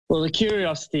Well, the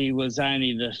curiosity was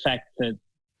only the fact that,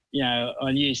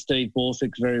 I knew Steve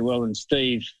Borthwick very well, and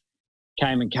Steve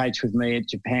came and coached with me at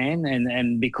Japan.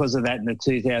 And because of that, in the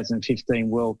 2015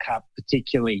 World Cup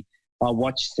particularly, I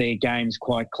watched their games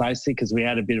quite closely because we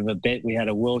had a bit of a bet. We had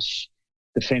a Welsh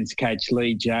defence coach,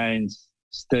 Lee Jones,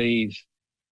 Steve,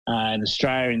 and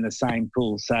Australia in the same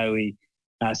pool. So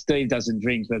Steve doesn't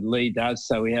drink, but Lee does.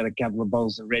 So we had a couple of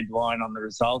bottles of red wine on the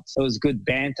results. It was good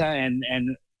banter,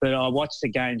 but I watched the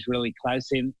games really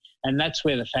closely, and that's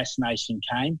where the fascination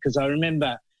came, because I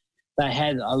remember they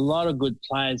had a lot of good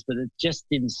players, but it just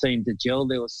didn't seem to gel.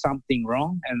 There was something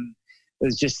wrong, and I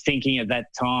was just thinking at that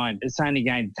time, it's only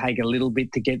going to take a little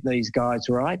bit to get these guys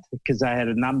right, because they had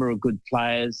a number of good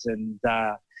players, and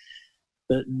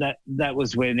that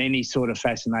was when any sort of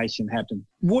fascination happened.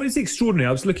 What is extraordinary,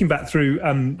 I was looking back through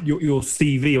your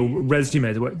CV or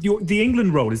resume. The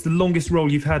England role is the longest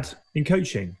role you've had in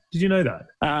coaching. Did you know that?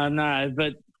 No,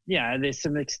 but there's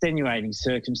some extenuating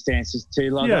circumstances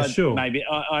too. Like sure.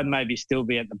 I'd maybe still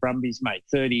be at the Brumbies, mate,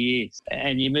 30 years.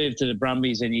 And you move to the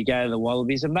Brumbies and you go to the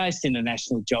Wallabies, and most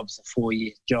international jobs are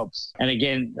 4-year jobs. And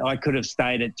again, I could have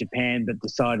stayed at Japan but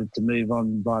decided to move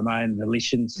on by my own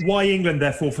volitions. Why England,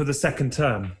 therefore, for the second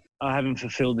term? I haven't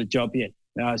fulfilled the job yet.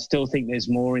 I still think there's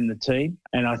more in the team,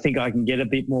 and I think I can get a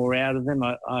bit more out of them.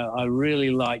 I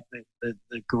really like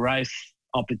the growth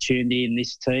opportunity in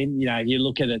this team. If you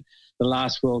look at it, the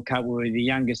last World Cup, we were the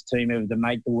youngest team ever to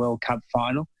make the World Cup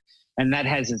final. And that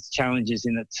has its challenges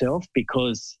in itself,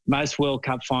 because most World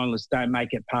Cup finalists don't make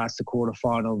it past the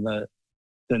quarterfinal,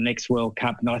 the next World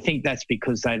Cup. And I think that's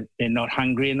because they're not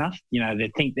hungry enough.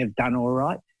 They think they've done all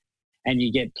right. And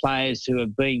you get players who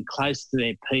have been close to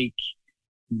their peak,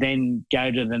 then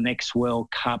go to the next World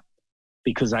Cup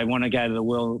because they want to go to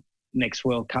the next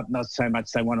World Cup, not so much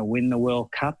they want to win the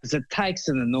World Cup, because it takes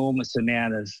an enormous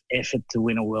amount of effort to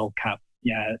win a World Cup.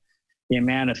 The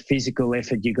amount of physical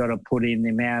effort you've got to put in,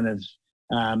 the amount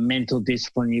of mental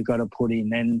discipline you've got to put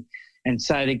in, and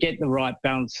so to get the right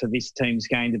balance for this team is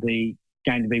going to be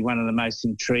one of the most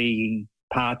intriguing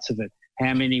parts of it.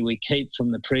 How many we keep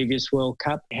from the previous World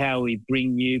Cup, how we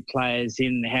bring new players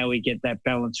in, how we get that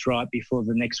balance right before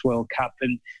the next World Cup.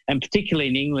 And particularly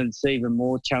in England, it's even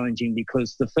more challenging,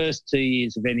 because the first 2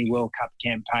 years of any World Cup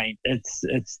campaign,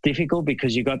 it's difficult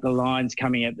because you've got the Lions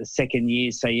coming at the second year,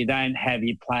 so you don't have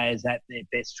your players at their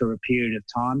best for a period of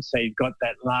time. So you've got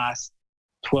that last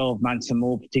 12 months, and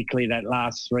more particularly that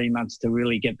last 3 months, to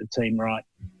really get the team right.